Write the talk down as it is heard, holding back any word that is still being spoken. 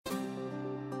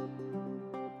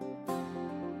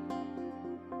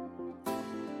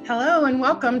Hello and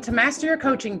welcome to Master Your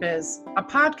Coaching Biz, a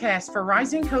podcast for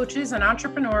rising coaches and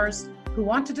entrepreneurs who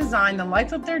want to design the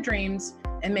life of their dreams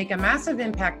and make a massive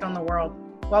impact on the world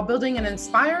while building an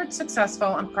inspired,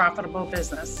 successful, and profitable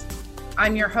business.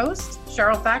 I'm your host,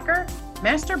 Cheryl Thacker,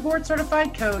 Master Board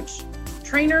Certified Coach,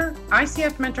 trainer,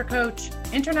 ICF Mentor Coach,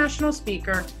 international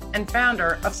speaker, and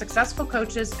founder of Successful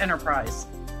Coaches Enterprise.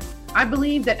 I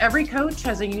believe that every coach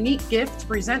has a unique gift to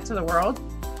present to the world,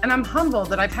 and I'm humbled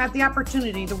that I've had the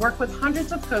opportunity to work with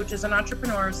hundreds of coaches and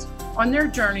entrepreneurs on their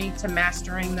journey to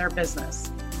mastering their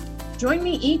business. Join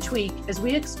me each week as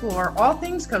we explore all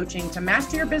things coaching to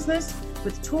master your business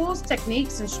with tools,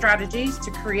 techniques, and strategies to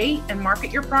create and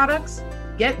market your products,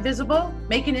 get visible,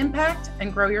 make an impact,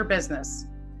 and grow your business.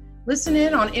 Listen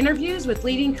in on interviews with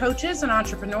leading coaches and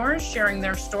entrepreneurs sharing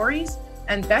their stories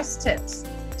and best tips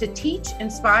to teach,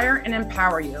 inspire, and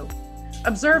empower you.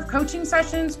 Observe coaching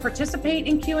sessions, participate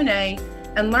in Q&A,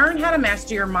 and learn how to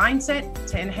master your mindset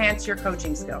to enhance your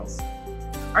coaching skills.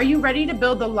 Are you ready to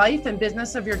build the life and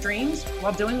business of your dreams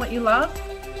while doing what you love?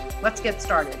 Let's get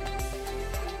started.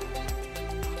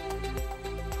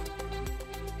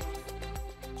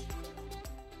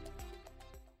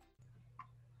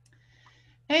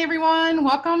 Hey everyone,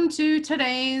 welcome to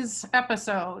today's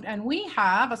episode. And we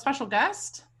have a special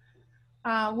guest.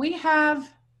 We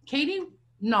have Katie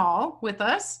Nall with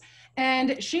us,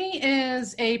 and she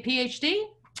is a PhD,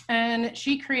 and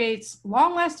she creates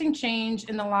long-lasting change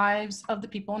in the lives of the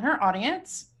people in her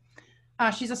audience.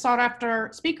 She's a sought-after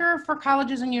speaker for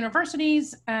colleges and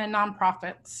universities and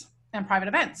nonprofits and private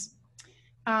events.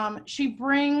 She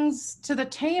brings to the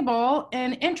table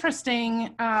an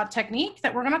interesting technique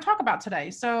that we're going to talk about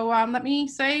today. So let me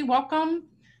say welcome,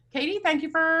 Katie. Thank you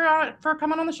for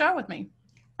coming on the show with me.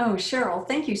 Oh, Cheryl,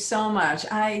 thank you so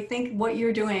much. I think what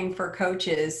you're doing for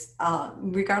coaches,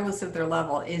 regardless of their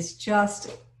level, is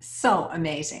just so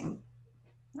amazing.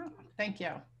 Oh, thank you.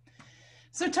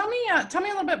 So tell me a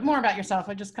little bit more about yourself.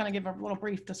 I just kind of give a little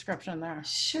brief description there.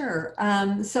 Sure.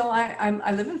 So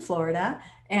I live in Florida,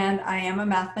 and I am a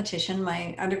mathematician.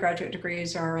 My undergraduate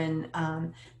degrees are in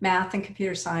math and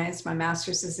computer science. My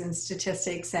master's is in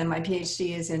statistics, and my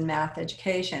PhD is in math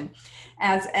education.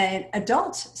 As an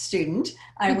adult student,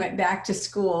 I went back to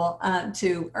school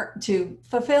to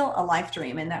fulfill a life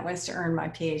dream, and that was to earn my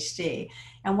PhD.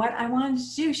 And what I wanted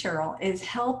to do, Cheryl, is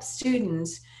help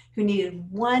students who needed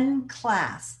one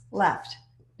class left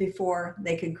before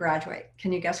they could graduate.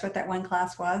 Can you guess what that one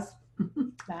class was?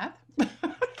 Math.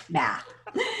 Math.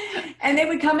 And they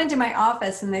would come into my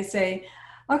office and they say,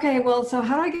 okay, well, so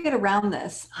how do I get around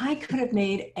this? I could have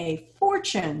made a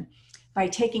fortune by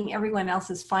taking everyone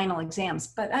else's final exams,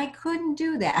 but I couldn't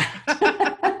do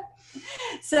that.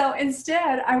 So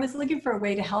instead, I was looking for a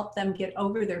way to help them get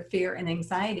over their fear and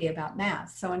anxiety about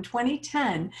math. So in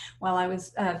 2010, while I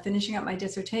was finishing up my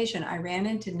dissertation, I ran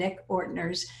into Nick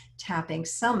Ortner's Tapping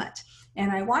Summit.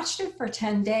 And I watched it for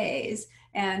 10 days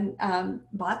and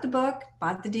bought the book,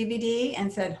 bought the DVD,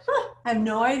 and said, I have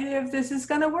no idea if this is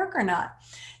going to work or not.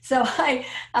 So I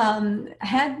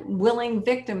had willing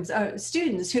victims,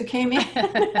 students who came in,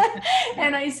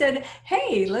 and I said,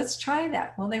 hey, let's try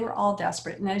that. Well, they were all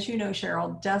desperate. And as you know,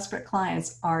 Cheryl, desperate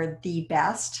clients are the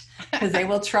best because they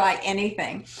will try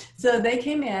anything. So they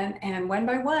came in, and one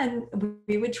by one,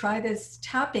 we would try this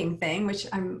tapping thing, which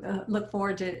I look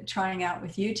forward to trying out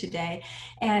with you today.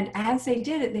 And as they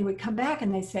did it, they would come back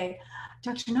and they say,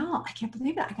 Dr. Nall, I can't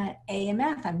believe it. I got an A in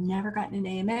math. I've never gotten an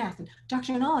A in math. And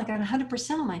Dr. Nall, I got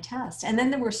 100% on my test. And then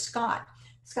there was Scott.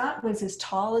 Scott was as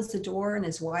tall as the door and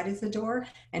as wide as the door.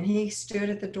 And he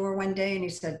stood at the door one day and he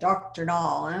said, Dr.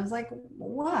 Nall. And I was like,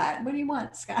 what? What do you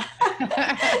want, Scott?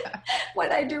 What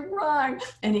did I do wrong?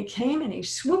 And he came and he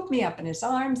swooped me up in his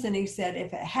arms and he said,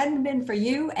 if it hadn't been for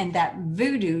you and that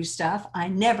voodoo stuff, I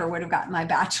never would have gotten my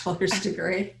bachelor's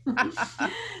degree.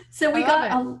 So we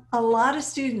got a lot of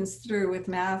students through with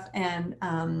math and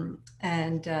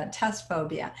test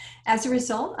phobia. As a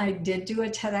result, I did do a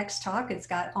TEDx talk. It's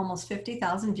got almost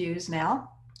 50,000 views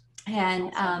now.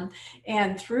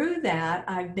 And through that,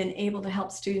 I've been able to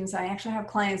help students. I actually have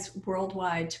clients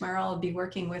worldwide. Tomorrow I'll be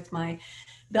working with my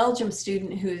Belgium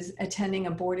student who's attending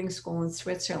a boarding school in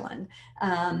Switzerland.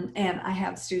 And I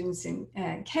have students in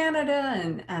Canada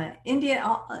and India,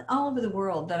 all over the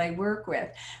world that I work with.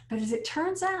 But as it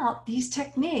turns out, these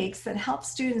techniques that help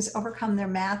students overcome their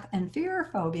math and fear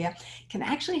phobia can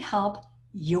actually help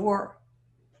your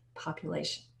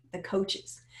population, the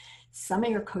coaches. Some of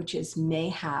your coaches may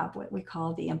have what we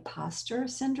call the imposter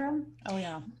syndrome. Oh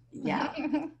yeah. Yeah.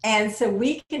 And so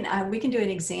we can do an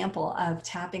example of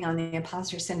tapping on the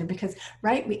imposter syndrome because,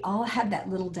 right, we all have that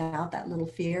little doubt, that little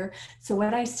fear. So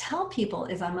what I tell people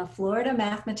is I'm a Florida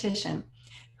mathematician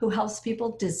who helps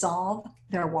people dissolve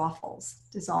their waffles,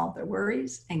 dissolve their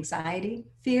worries, anxiety,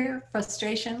 fear,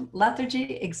 frustration,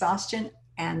 lethargy, exhaustion,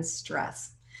 and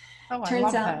stress. Oh, I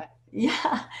love that.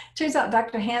 Yeah, turns out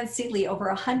Dr. Hans Seeley over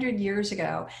 100 years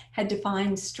ago had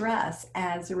defined stress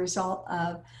as a result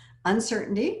of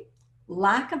uncertainty,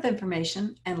 lack of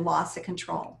information, and loss of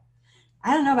control.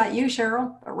 I don't know about you,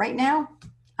 Cheryl, but right now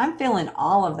I'm feeling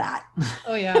all of that.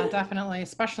 Oh yeah, definitely,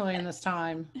 especially in this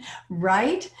time.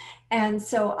 Right? And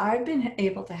so I've been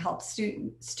able to help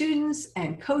students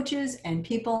and coaches and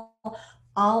people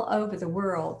all over the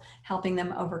world, helping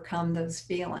them overcome those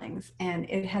feelings. And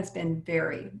it has been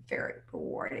very, very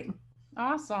rewarding.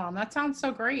 Awesome. That sounds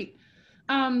so great.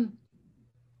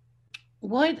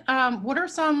 What are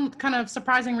some kind of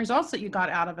surprising results that you got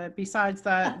out of it besides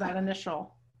that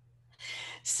initial?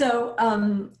 So,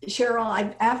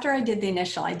 Cheryl, after I did the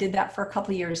initial, I did that for a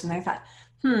couple of years and I thought,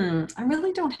 I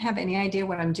really don't have any idea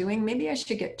what I'm doing. Maybe I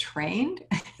should get trained.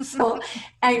 So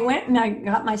I went and I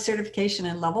got my certification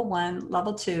in level 1,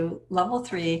 level 2, level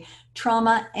 3,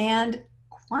 trauma and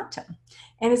quantum.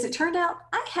 And as it turned out,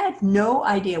 I had no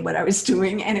idea what I was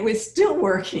doing and it was still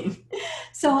working.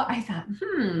 So I thought,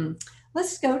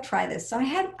 let's go try this. So I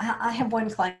have one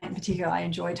client in particular I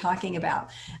enjoy talking about.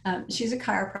 She's a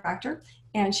chiropractor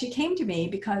and she came to me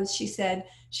because she said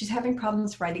she's having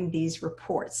problems writing these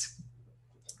reports.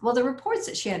 Well, the reports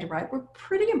that she had to write were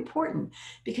pretty important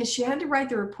because she had to write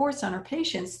the reports on her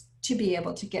patients to be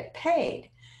able to get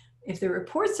paid. If the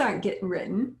reports aren't getting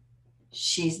written,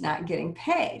 she's not getting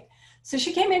paid. So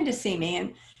she came in to see me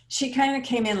and she kind of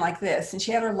came in like this and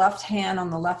she had her left hand on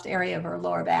the left area of her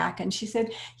lower back. And she said,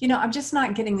 I'm just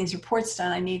not getting these reports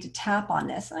done. I need to tap on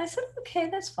this. And I said, okay,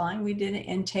 that's fine. We did an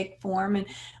intake form and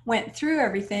went through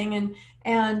everything.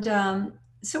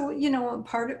 So,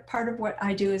 part of what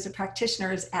I do as a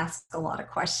practitioner is ask a lot of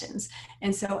questions.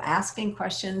 And so asking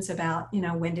questions about,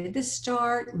 when did this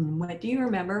start and what do you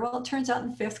remember? Well, it turns out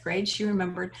in 5th grade, she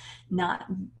remembered not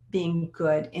being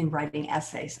good in writing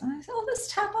essays. And I said,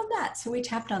 let's tap on that. So we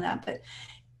tapped on that. But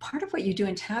part of what you do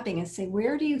in tapping is say,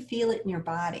 where do you feel it in your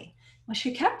body? Well,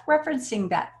 she kept referencing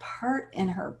that part in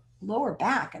her lower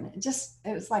back. And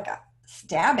it was like a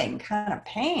stabbing kind of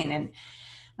pain. And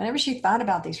whenever she thought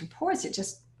about these reports, it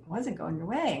just wasn't going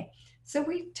away. So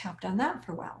we tapped on that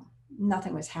for a while.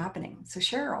 Nothing was happening. So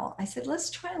Cheryl, I said, let's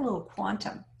try a little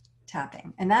quantum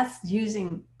tapping. And that's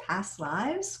using past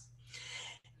lives.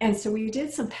 And so we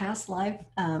did some past life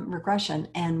regression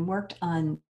and worked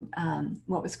on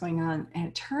what was going on. And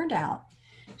it turned out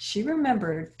she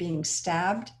remembered being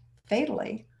stabbed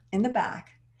fatally in the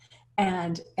back.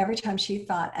 And every time she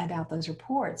thought about those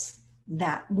reports,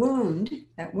 that wound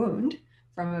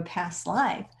from a past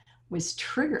life was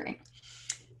triggering.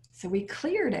 So we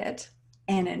cleared it.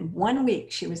 And in 1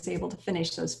 week, she was able to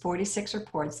finish those 46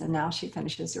 reports. And now she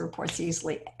finishes the reports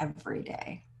easily every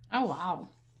day. Oh, wow.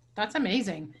 That's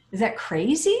amazing. Is that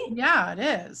crazy? Yeah, it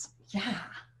is.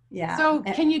 Yeah. So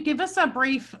can you give us a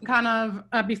brief kind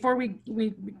of, before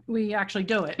we actually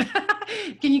do it,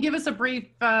 can you give us a brief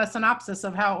synopsis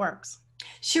of how it works?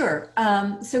 Sure.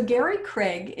 So Gary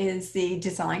Craig is the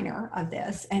designer of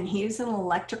this, and he's an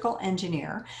electrical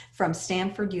engineer from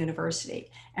Stanford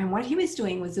University. And what he was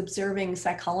doing was observing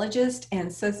psychologists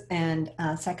and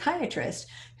psychiatrists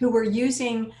who were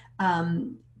using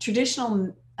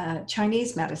traditional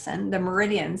Chinese medicine, the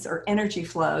meridians or energy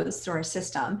flows through our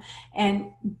system,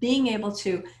 and being able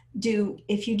to do,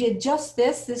 if you did just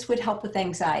this, this would help with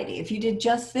anxiety. If you did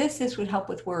just this, this would help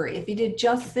with worry. If you did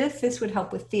just this, this would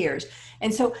help with fears.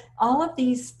 And so all of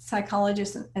these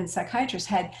psychologists and psychiatrists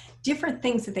had different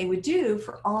things that they would do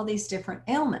for all these different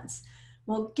ailments.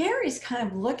 Well, Gary's kind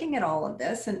of looking at all of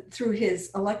this and through his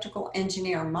electrical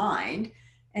engineer mind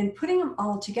and putting them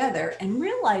all together and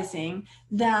realizing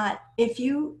that if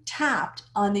you tapped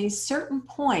on these certain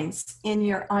points on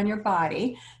your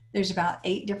body, there's about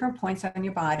 8 different points on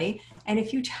your body. And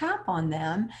if you tap on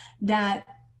them, that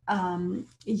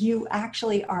you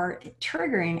actually are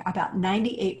triggering about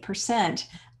 98%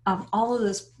 of all of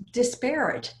those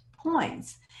disparate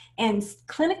points. And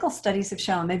clinical studies have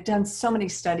shown, they've done so many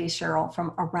studies, Cheryl,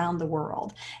 from around the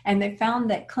world. And they found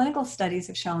that clinical studies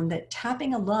have shown that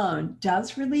tapping alone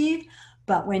does relieve,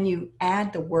 but when you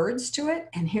add the words to it,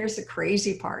 and here's the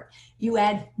crazy part, you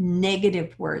add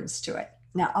negative words to it.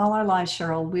 Now, all our lives,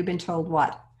 Cheryl, we've been told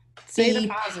what? Say the Be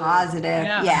positive. positive.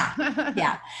 Yeah.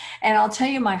 Yeah. And I'll tell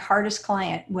you, my hardest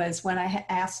client was when I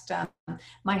asked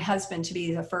my husband to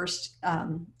be the first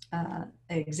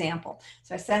example.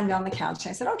 So I sat him down on the couch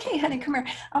and I said, okay, honey, come here.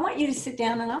 I want you to sit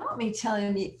down and I want you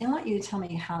to tell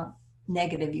me how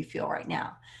negative you feel right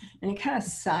now. And he kind of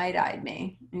side-eyed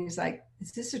me. And he's like,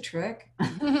 is this a trick?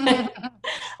 I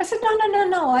said,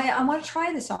 no. I want to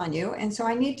try this on you. And so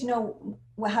I need to know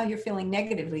how you're feeling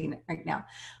negatively right now.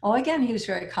 Oh, again, he was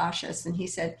very cautious. And he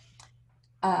said,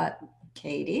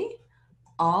 Katie,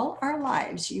 all our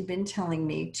lives you've been telling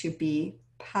me to be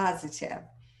positive.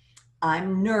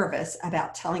 I'm nervous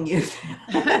about telling you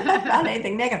about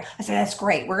anything negative. I said, that's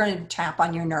great. We're going to tap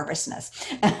on your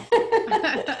nervousness.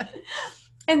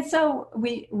 And so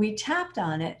we tapped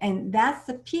on it. And that's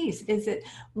the piece, is that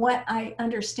what I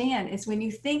understand is when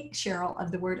you think, Cheryl,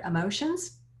 of the word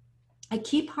emotions, a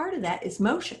key part of that is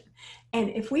motion. And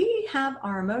if we have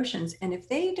our emotions and if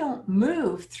they don't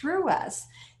move through us,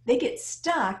 they get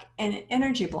stuck in an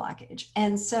energy blockage.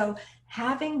 And so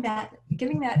having that,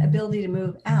 giving that ability to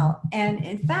move out, and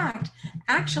in fact,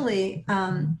 actually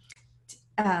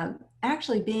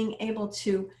being able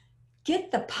to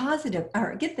get the positive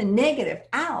or get the negative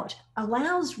out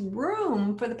allows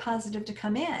room for the positive to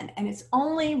come in. And it's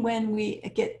only when we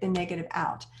get the negative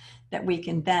out that we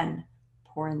can then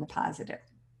pour in the positive.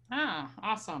 Ah,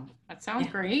 awesome. That sounds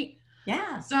great.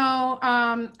 Yeah. So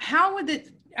how would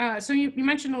it, so you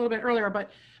mentioned a little bit earlier,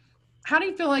 but how do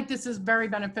you feel like this is very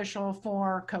beneficial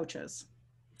for coaches?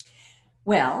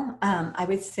 Well, I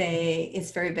would say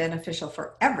it's very beneficial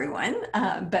for everyone,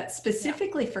 but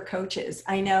specifically for coaches.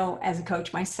 I know as a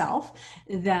coach myself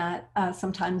that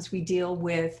sometimes we deal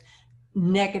with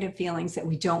negative feelings that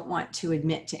we don't want to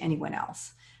admit to anyone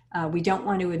else. We don't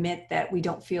want to admit that we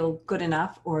don't feel good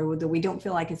enough, or that we don't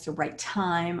feel like it's the right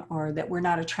time, or that we're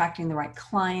not attracting the right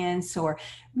clients, or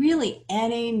really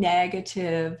any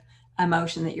negative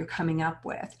emotion that you're coming up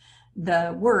with.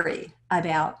 The worry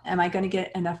about, am I going to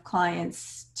get enough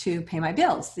clients to pay my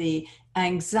bills? The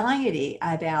anxiety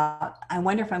about, I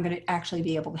wonder if I'm going to actually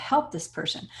be able to help this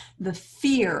person. The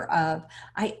fear of,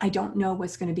 I don't know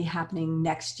what's going to be happening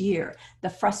next year. The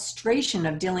frustration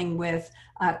of dealing with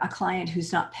a client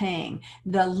who's not paying.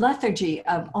 The lethargy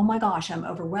of, oh my gosh, I'm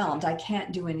overwhelmed. I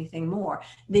can't do anything more.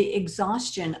 The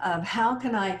exhaustion of, how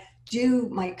can I do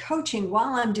my coaching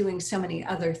while I'm doing so many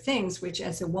other things, which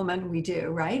as a woman we do,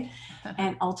 right?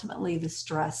 And ultimately the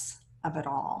stress of it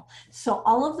all. So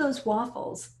all of those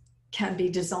waffles can be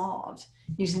dissolved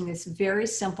using this very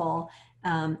simple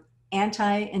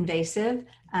anti-invasive,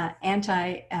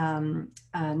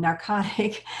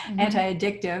 anti-narcotic,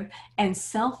 anti-addictive, and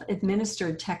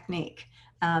self-administered technique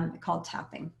called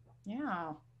tapping.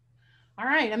 Yeah. All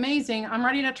right, amazing. I'm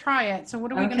ready to try it. So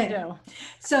what are we going to do?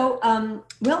 So,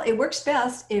 well, it works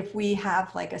best if we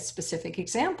have like a specific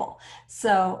example.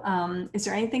 So is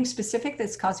there anything specific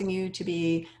that's causing you to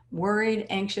be worried,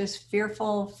 anxious,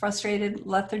 fearful, frustrated,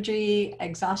 lethargy,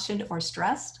 exhausted, or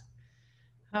stressed?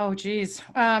 Oh, geez.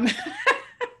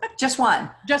 Just one.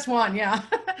 Just one, yeah.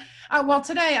 Well,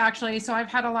 today actually, so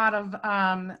I've had a lot of,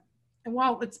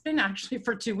 well, it's been actually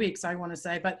for 2 weeks, I want to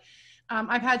say, but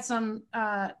I've had some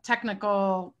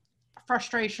technical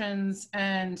frustrations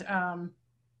and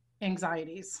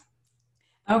anxieties.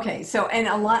 Okay. So, and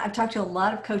I've talked to a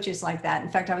lot of coaches like that. In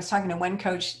fact, I was talking to one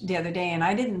coach the other day, and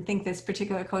I didn't think this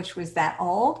particular coach was that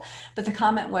old, but the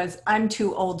comment was, I'm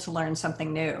too old to learn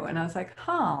something new. And I was like,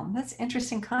 oh, that's an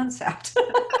interesting concept.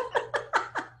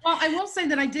 Well, I will say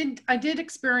that I did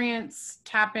experience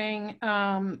tapping,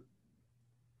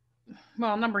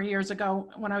 well, a number of years ago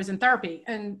when I was in therapy,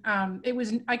 and it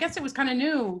was, I guess it was kind of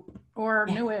new or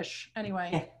newish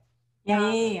anyway.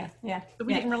 Yeah. So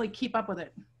we didn't really keep up with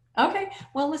it. Okay,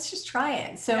 well, let's just try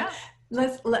it. So I'm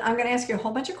going to ask you a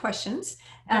whole bunch of questions.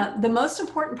 The most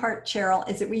important part, Cheryl,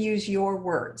 is that we use your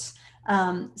words.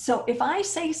 So if I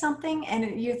say something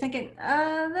and you're thinking,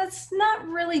 that's not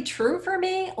really true for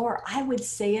me, or I would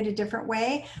say it a different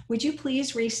way, would you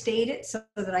please restate it so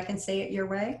that I can say it your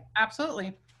way?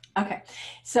 Absolutely. Okay,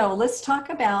 so let's talk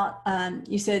about,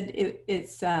 you said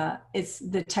it's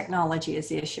the technology is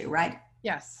the issue, right?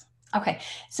 Yes. Okay,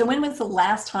 so when was the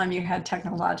last time you had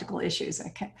technological issues? I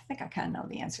think I kind of know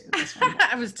the answer to this one.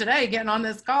 It was today getting on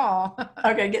this call.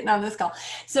 Okay, getting on this call.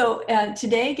 So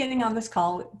today getting on this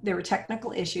call, there were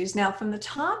technical issues. Now from the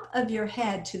top of your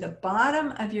head to the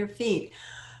bottom of your feet,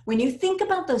 when you think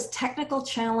about those technical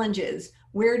challenges,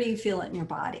 where do you feel it in your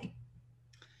body?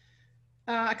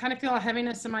 I kind of feel a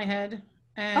heaviness in my head,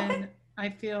 and I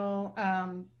feel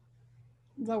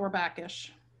lower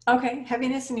backish. Okay,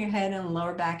 heaviness in your head and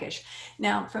lower backish.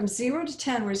 Now, from 0 to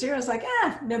 10, where 0 is like,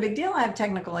 no big deal. I have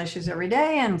technical issues every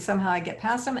day and somehow I get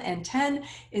past them. And 10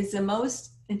 is the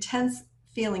most intense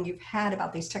feeling you've had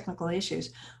about these technical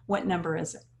issues. What number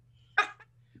is it?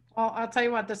 Well, I'll tell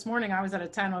you what, this morning I was at a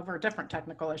 10 over a different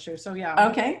technical issue. So yeah.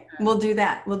 Okay, we'll do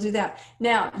that. We'll do that.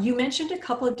 Now, you mentioned a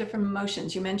couple of different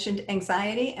emotions. You mentioned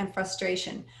anxiety and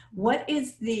frustration. What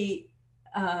is the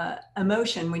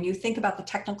emotion when you think about the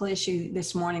technical issue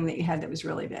this morning that you had that was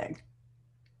really big?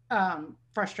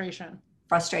 Frustration.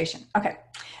 Frustration. Okay.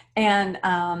 And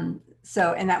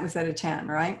and that was at a 10,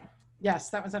 right?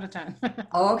 Yes, that was at a 10.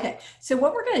 Okay. So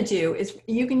what we're going to do is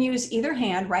you can use either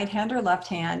hand, right hand or left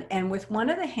hand. And with one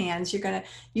of the hands, you're going to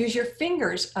use your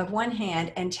fingers of one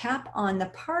hand and tap on the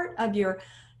part of your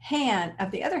hand,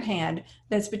 of the other hand,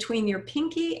 that's between your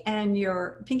pinky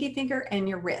finger and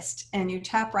your wrist. And you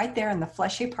tap right there in the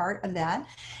fleshy part of that.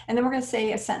 And then we're going to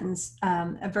say a sentence,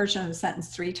 a version of the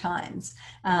sentence 3 times.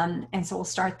 And so we'll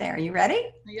start there. You ready?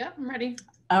 Yeah, I'm ready.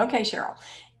 Okay, Cheryl.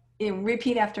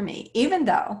 Repeat after me. Even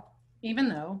though.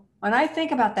 When I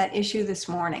think about that issue this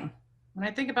morning.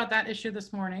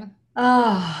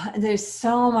 Oh, there's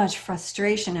so much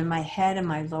frustration in my head and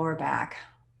my lower back.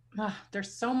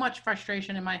 There's so much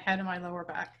frustration in my head and my lower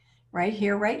back. Right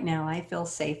here, right now, I feel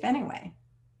safe anyway.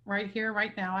 Right here,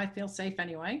 right now, I feel safe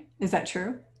anyway. Is that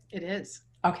true? It is.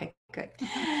 Okay, good.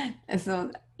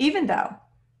 So even though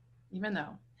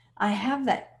I have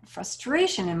that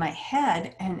frustration in my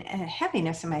head and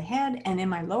heaviness in my head and in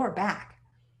my lower back.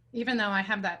 Even though I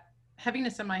have that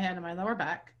heaviness in my head and my lower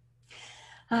back.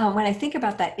 When I think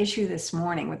about that issue this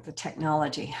morning with the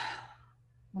technology.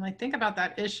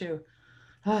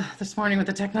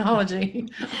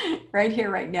 Right here,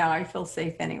 right now, I feel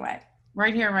safe anyway.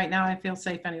 Right here, right now, I feel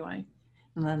safe anyway.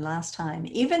 And then last time,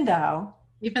 even though.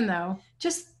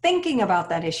 Just thinking about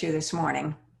that issue this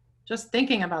morning.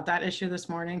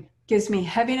 Gives me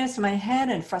heaviness in my head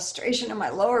and frustration in my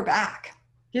lower back.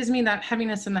 Gives me that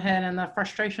heaviness in the head and the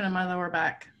frustration in my lower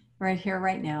back. Right here,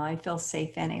 right now, I feel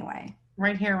safe anyway.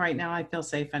 Right here, right now, I feel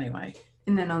safe anyway.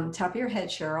 And then on the top of your head,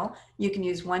 Cheryl, you can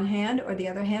use one hand or the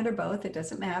other hand or both. It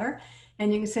doesn't matter.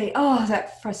 And you can say, oh,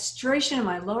 that frustration in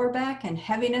my lower back and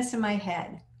heaviness in my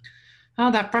head. Oh,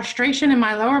 that frustration in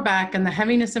my lower back and the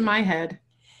heaviness in my head.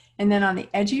 And then on the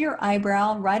edge of your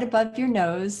eyebrow, right above your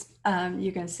nose,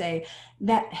 you can say,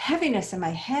 that heaviness in my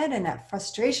head and that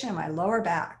frustration in my lower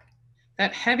back.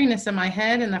 That heaviness in my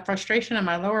head and the frustration in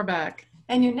my lower back.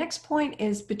 And your next point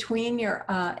is between your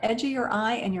edge of your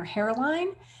eye and your hairline.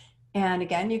 And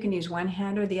again, you can use one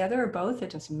hand or the other or both. It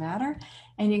doesn't matter.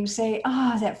 And you can say,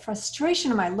 oh, that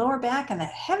frustration in my lower back and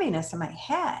that heaviness in my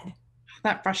head.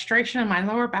 That frustration in my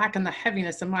lower back and the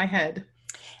heaviness in my head.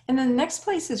 And then the next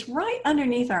place is right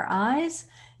underneath our eyes.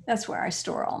 That's where I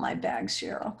store all my bags,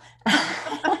 Cheryl.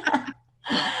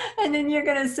 And then you're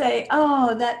going to say,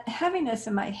 oh, that heaviness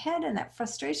in my head and that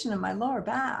frustration in my lower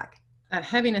back. That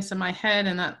heaviness in my head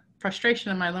and that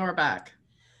frustration in my lower back.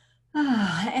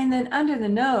 And then under the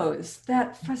nose,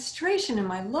 that frustration in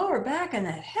my lower back and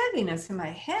that heaviness in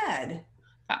my head.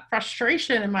 That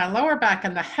frustration in my lower back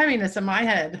and the heaviness in my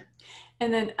head.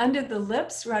 And then under the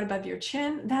lips, right above your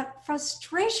chin, that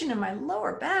frustration in my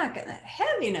lower back and that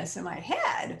heaviness in my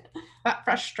head. That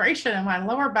frustration in my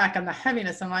lower back and the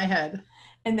heaviness in my head.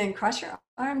 And then cross your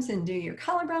arms and do your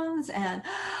collarbones and,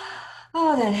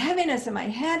 oh, that heaviness in my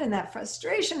head and that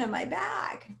frustration in my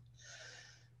back.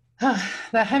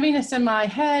 The heaviness in my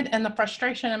head and the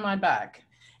frustration in my back.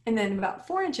 And then about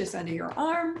 4 inches under your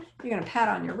arm, you're going to pat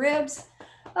on your ribs.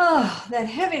 Oh, that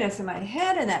heaviness in my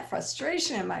head and that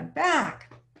frustration in my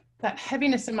back. That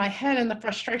heaviness in my head and the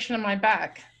frustration in my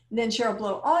back. And then Cheryl,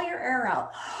 blow all your air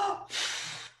out.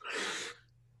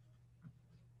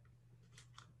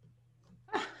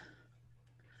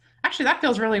 Actually, that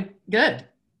feels really good.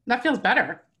 That feels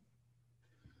better.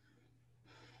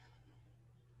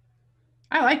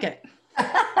 I like it.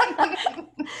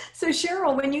 So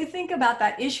Cheryl, when you think about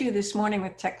that issue this morning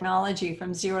with technology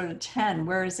from 0 to 10,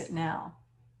 where is it now?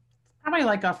 Probably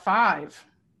like a 5.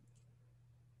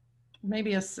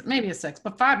 Maybe a 6,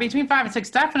 but between 5 and 6,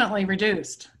 definitely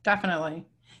reduced. Definitely.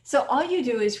 So all you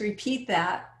do is repeat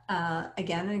that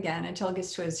again and again until it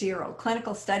gets to a 0.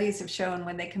 Clinical studies have shown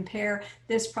when they compare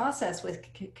this process with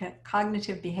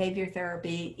cognitive behavior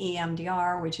therapy,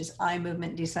 EMDR, which is eye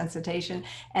movement desensitization,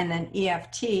 and then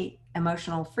EFT,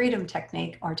 emotional freedom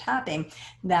technique or tapping,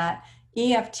 that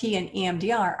EFT and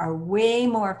EMDR are way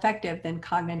more effective than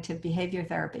cognitive behavior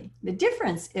therapy. The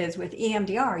difference is with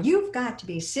EMDR, you've got to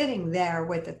be sitting there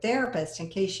with a therapist in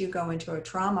case you go into a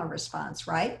trauma response,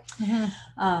 right?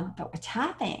 But with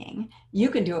tapping, you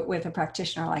can do it with a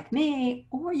practitioner like me,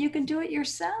 or you can do it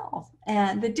yourself.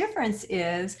 And the difference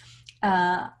is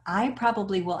I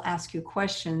probably will ask you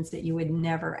questions that you would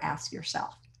never ask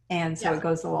yourself. And so it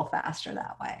goes a little faster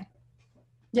that way.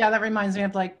 Yeah, that reminds me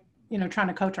of like, trying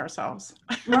to coach ourselves.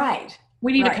 Right.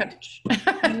 We need a coach. You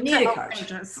need a coach.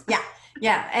 Yeah.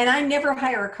 Yeah. And I never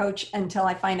hire a coach until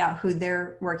I find out who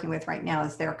they're working with right now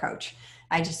as their coach.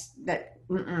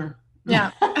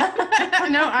 Yeah.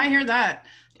 No, I hear that.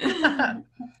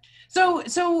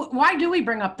 So why do we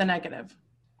bring up the negative?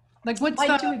 Like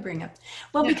why do we bring up?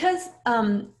 Well, because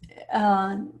the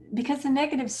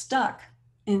negative stuck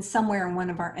in somewhere in one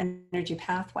of our energy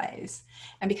pathways.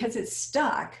 And because it's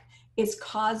stuck, it's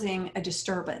causing a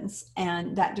disturbance,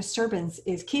 and that disturbance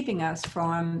is keeping us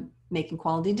from making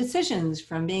quality decisions,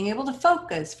 from being able to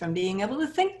focus, from being able to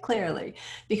think clearly,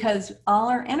 because all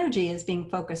our energy is being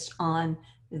focused on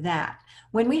that.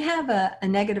 When we have a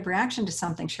negative reaction to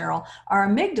something, Cheryl, our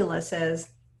amygdala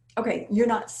says, okay, you're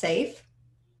not safe,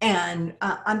 and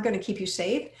I'm going to keep you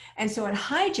safe. And so it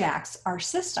hijacks our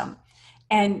system.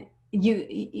 And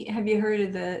have you heard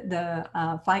of the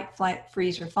fight, flight,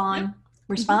 freeze, or fawn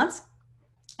response?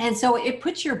 And so it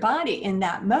puts your body in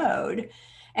that mode.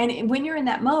 And when you're in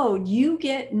that mode, you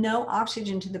get no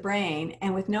oxygen to the brain.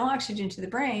 And with no oxygen to the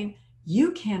brain,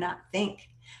 you cannot think.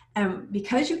 And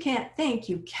because you can't think,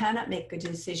 you cannot make good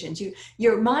decisions.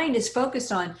 Your mind is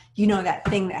focused on, that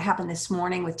thing that happened this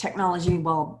morning with technology.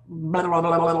 Well, blah, blah,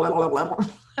 blah, blah, blah, blah, blah.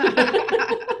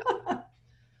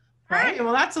 Right.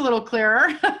 Well, that's a little clearer.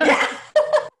 Yeah.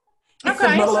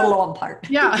 Okay. Part.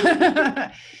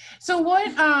 Yeah. So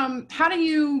what, how do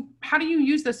you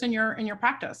use this in your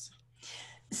practice?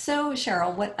 So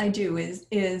Cheryl, what I do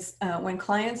is when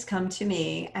clients come to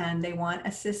me and they want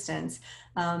assistance,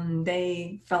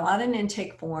 they fill out an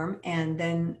intake form, and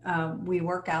then we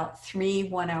work out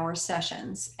 3 1-hour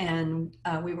sessions, and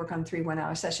we work on 3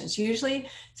 1-hour sessions. Usually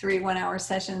 3 1-hour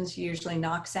sessions usually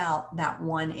knocks out that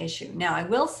one issue. Now, I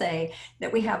will say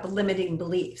that we have limiting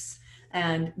beliefs,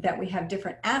 and that we have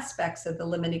different aspects of the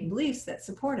limiting beliefs that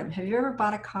support them. Have you ever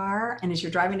bought a car, and as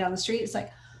you're driving down the street, it's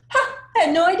like, I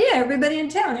had no idea everybody in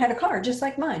town had a car just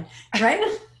like mine, right?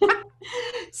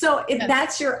 So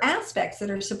that's your aspects that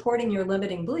are supporting your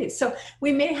limiting beliefs. So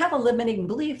we may have a limiting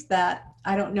belief that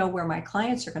I don't know where my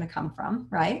clients are going to come from,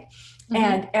 right? Mm-hmm.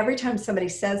 And every time somebody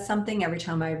says something, every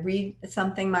time I read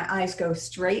something, my eyes go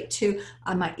straight to,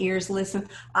 my ears listen.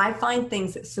 I find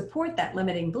things that support that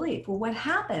limiting belief. Well, what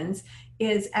happens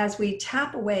is as we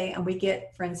tap away and we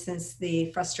get, for instance,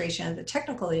 the frustration of the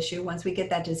technical issue, once we get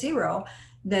that to 0,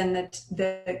 then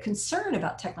the concern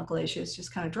about technical issues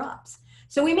just kind of drops.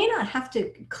 So we may not have to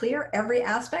clear every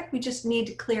aspect. We just need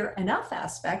to clear enough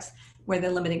aspects where the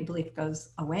limiting belief goes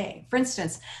away. For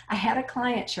instance, I had a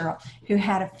client, Cheryl, who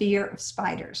had a fear of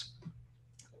spiders.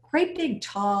 Great big,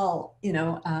 tall,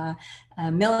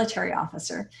 military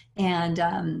officer.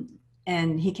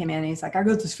 And he came in and he's like, I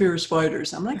got this fear of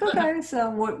spiders. I'm like, okay, so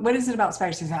what is it about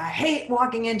spiders? He said, I hate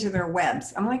walking into their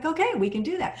webs. I'm like, okay, we can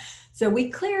do that. So we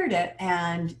cleared it,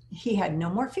 and he had no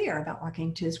more fear about walking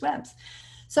into his webs.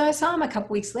 So I saw him a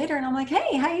couple weeks later, and I'm like,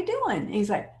 hey, how you doing? And he's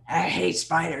like, I hate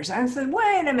spiders. I said,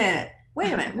 wait a minute.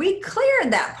 We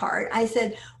cleared that part. I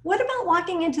said, what about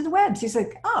walking into the webs? He's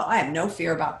like, oh, I have no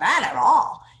fear about that at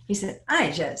all. He said,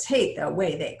 I just hate the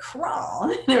way they crawl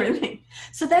and everything.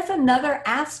 So that's another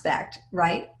aspect,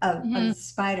 right, of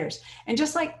spiders. And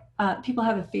just like people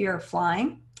have a fear of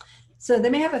flying, so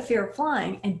they may have a fear of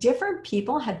flying, and different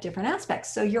people have different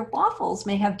aspects. So your waffles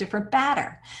may have different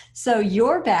batter. So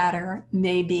your batter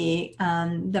may be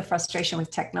the frustration with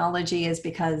technology is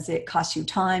because it costs you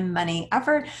time, money,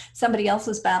 effort. Somebody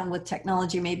else's battle with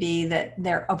technology may be that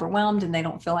they're overwhelmed and they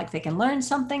don't feel like they can learn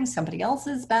something. Somebody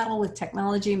else's battle with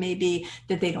technology may be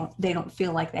that they don't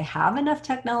feel like they have enough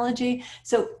technology.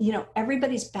 So,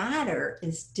 everybody's batter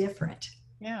is different.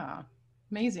 Yeah,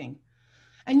 amazing.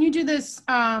 And you do this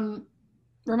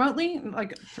remotely,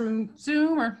 like through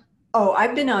Zoom or? Oh,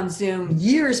 I've been on Zoom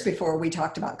years before we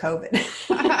talked about COVID.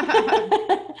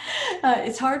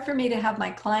 It's hard for me to have my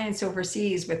clients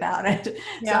overseas without it.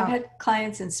 Yeah. So I've had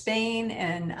clients in Spain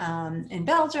and in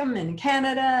Belgium and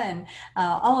Canada and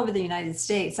all over the United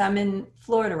States. I'm in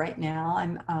Florida right now.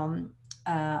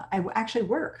 I actually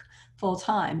work full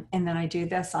time, and then I do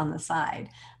this on the side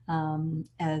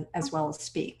as well as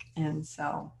speak. And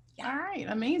so, All right.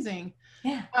 Amazing.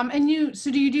 Yeah.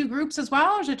 So do you do groups as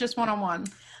well, or is it just one-on-one?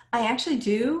 I actually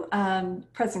do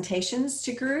presentations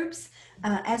to groups.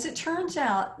 As it turns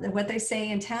out, what they say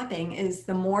in tapping is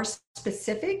the more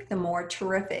specific, the more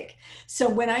terrific. So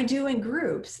when I do in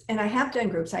groups, and I have done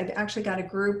groups, I've actually got a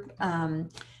group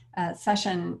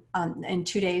session in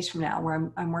 2 days from now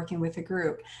where I'm working with a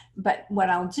group. But what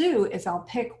I'll do is I'll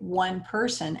pick one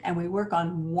person and we work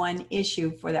on one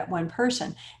issue for that one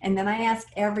person. And then I ask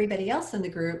everybody else in the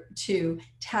group to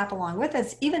tap along with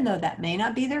us, even though that may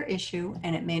not be their issue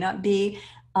and it may not be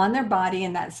on their body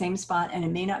in that same spot, and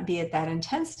it may not be at that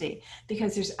intensity,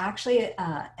 because there's actually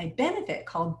a benefit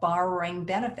called borrowing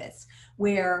benefits,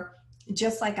 where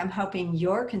just like I'm hoping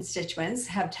your constituents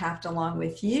have tapped along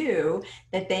with you,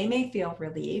 that they may feel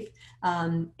relief,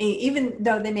 even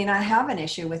though they may not have an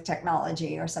issue with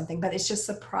technology or something, but it's just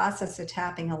the process of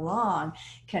tapping along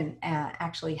can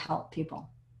actually help people.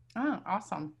 Oh,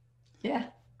 awesome. Yeah.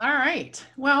 All right.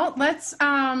 Well,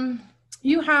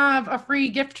 you have a free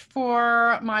gift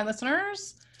for my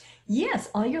listeners. Yes,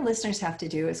 all your listeners have to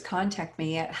do is contact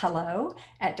me at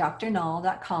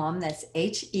hello@drnall.com. That's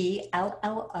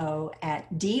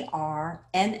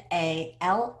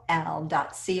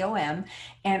HELLO@DRNALL.com.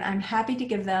 And I'm happy to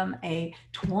give them a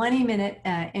 20-minute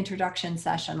introduction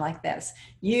session like this.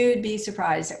 You'd be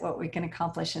surprised at what we can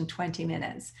accomplish in 20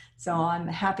 minutes. So I'm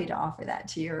happy to offer that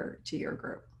to your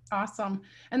group. Awesome.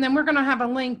 And then we're going to have a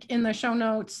link in the show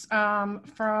notes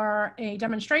for a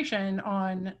demonstration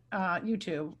on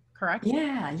YouTube, correct?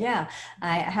 Yeah.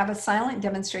 I have a silent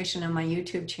demonstration on my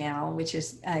YouTube channel, which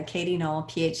is Katie Knoll,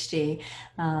 PhD,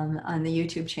 on the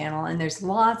YouTube channel. And there's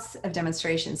lots of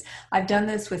demonstrations. I've done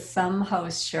this with some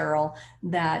hosts, Cheryl,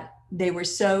 that they were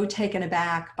so taken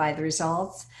aback by the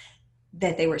results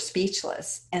that they were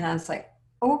speechless. And I was like,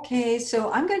 okay,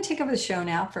 so I'm going to take over the show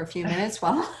now for a few minutes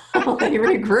while they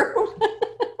regroup.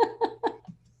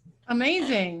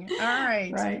 Amazing. All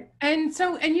right. Right. And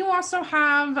you also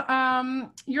have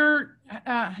you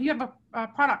have a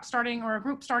product starting, or a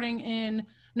group starting in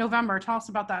November. Tell us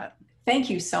about that. Thank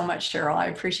you so much, Cheryl. I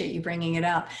appreciate you bringing it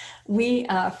up.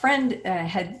 A friend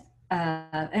had,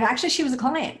 and actually she was a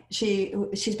client.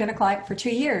 She's been a client for 2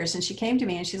 years, and she came to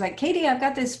me and she's like, Katie, I've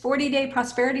got this 40-day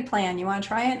prosperity plan. You want to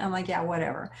try it? And I'm like, yeah,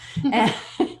 whatever. And,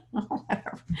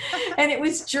 whatever. And it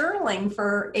was journaling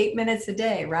for 8 minutes a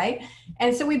day, right?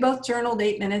 And so we both journaled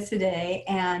 8 minutes a day,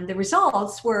 and the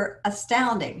results were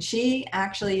astounding. She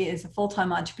actually is a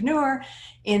full-time entrepreneur.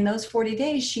 In those 40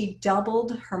 days, she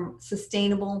doubled her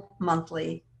sustainable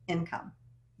monthly income,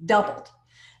 doubled.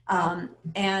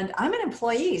 And I'm an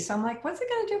employee, so I'm like, what's it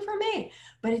going to do for me?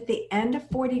 But at the end of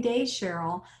 40 days,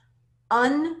 Cheryl,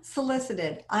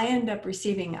 unsolicited, I end up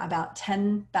receiving about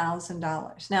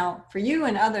 $10,000. Now, for you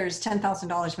and others,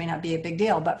 $10,000 may not be a big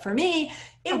deal, but for me,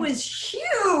 it was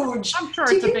huge. I'm sure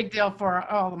it's a big deal for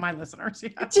all of my listeners.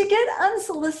 Yeah. To get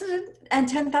unsolicited and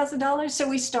 $10,000. So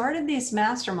we started this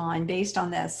mastermind based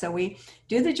on this. So we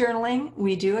do the journaling,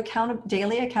 we do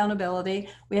daily accountability,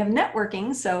 we have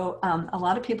networking. So a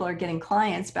lot of people are getting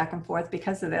clients back and forth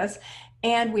because of this.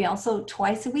 And we also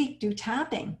twice a week do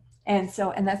tapping. And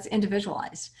that's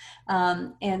individualized.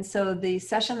 And so the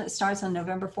session that starts on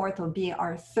November 4th will be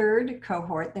our third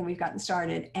cohort that we've gotten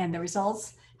started. And the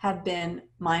results have been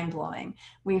mind-blowing.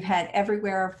 We've had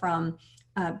everywhere from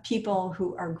people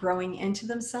who are growing into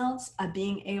themselves,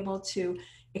 being able to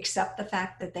accept the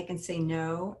fact that they can say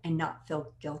no and not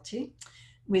feel guilty.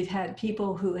 We've had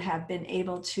people who have been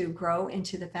able to grow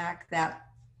into the fact that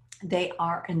they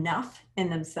are enough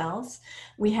in themselves.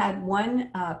 We had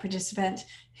one participant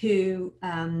who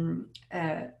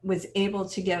was able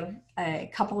to give a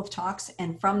couple of talks,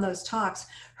 and from those talks,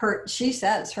 she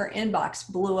says her inbox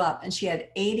blew up, and she had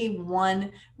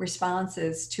 81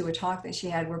 responses to a talk that she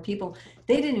had where people,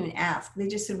 they didn't even ask. They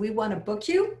just said, we want to book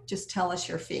you, just tell us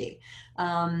your fee.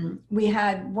 We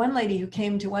had one lady who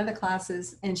came to one of the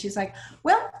classes, and she's like,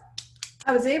 well,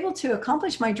 I was able to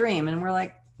accomplish my dream. And we're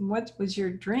like, what was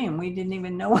your dream? We didn't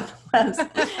even know what it was.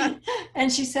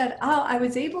 And she said, oh, I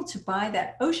was able to buy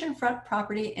that oceanfront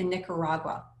property in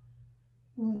Nicaragua.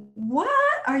 What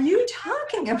are you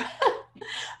talking about?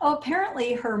 Oh,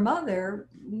 apparently her mother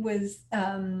was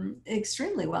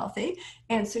extremely wealthy.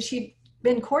 And so she'd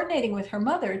been coordinating with her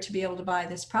mother to be able to buy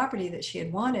this property that she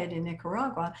had wanted in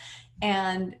Nicaragua.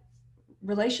 And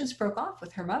relations broke off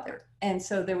with her mother. And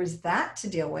so there was that to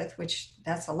deal with, which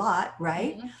that's a lot,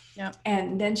 right? Mm-hmm. Yeah.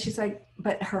 And then she's like,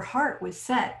 but her heart was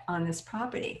set on this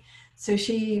property. So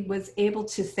she was able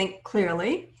to think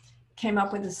clearly, came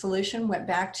up with a solution, went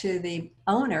back to the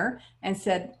owner and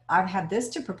said, I have this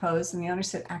to propose. And the owner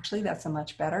said, actually, that's a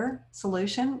much better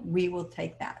solution. We will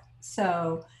take that.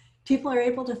 So People are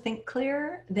able to think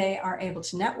clear. They are able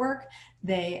to network.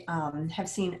 They have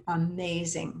seen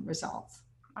amazing results.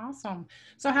 Awesome.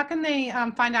 So how can they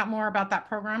find out more about that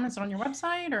program? Is it on your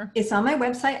website or? It's on my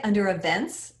website under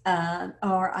events,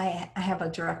 or I have a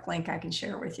direct link I can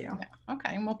share with you. Yeah.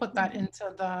 Okay. And we'll put that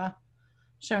into the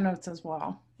show notes as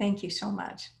well. Thank you so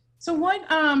much. So what,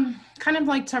 kind of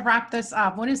like to wrap this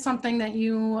up, what is something that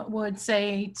you would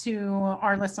say to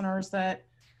our listeners that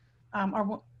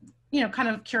are, kind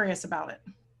of curious about it?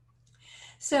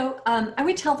 So I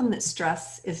would tell them that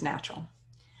stress is natural.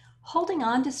 Holding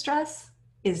on to stress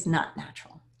is not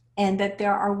natural, and that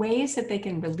there are ways that they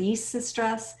can release the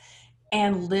stress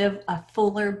and live a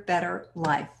fuller, better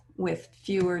life with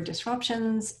fewer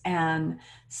disruptions and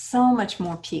so much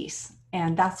more peace.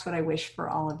 And that's what I wish for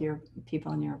all of your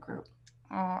people in your group.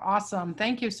 Oh, awesome.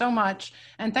 Thank you so much.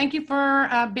 And thank you for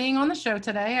being on the show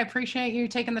today. I appreciate you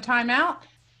taking the time out.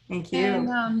 Thank you.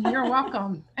 And you're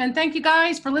welcome. And thank you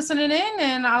guys for listening in,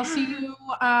 and I'll see you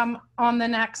on the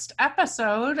next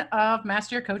episode of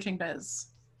Master Your Coaching Biz.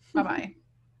 Bye-bye.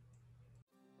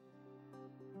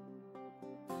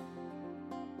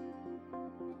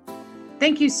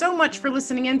 Thank you so much for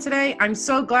listening in today. I'm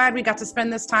so glad we got to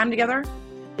spend this time together.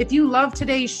 If you love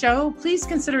today's show, please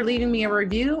consider leaving me a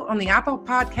review on the Apple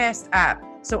Podcast app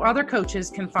so other coaches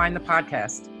can find the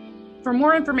podcast. For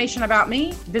more information about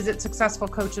me, visit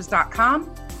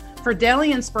successfulcoaches.com. For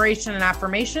daily inspiration and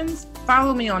affirmations,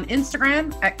 follow me on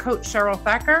Instagram at Coach Cheryl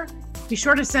Thacker. Be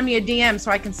sure to send me a DM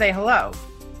so I can say hello.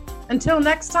 Until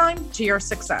next time, to your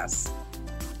success.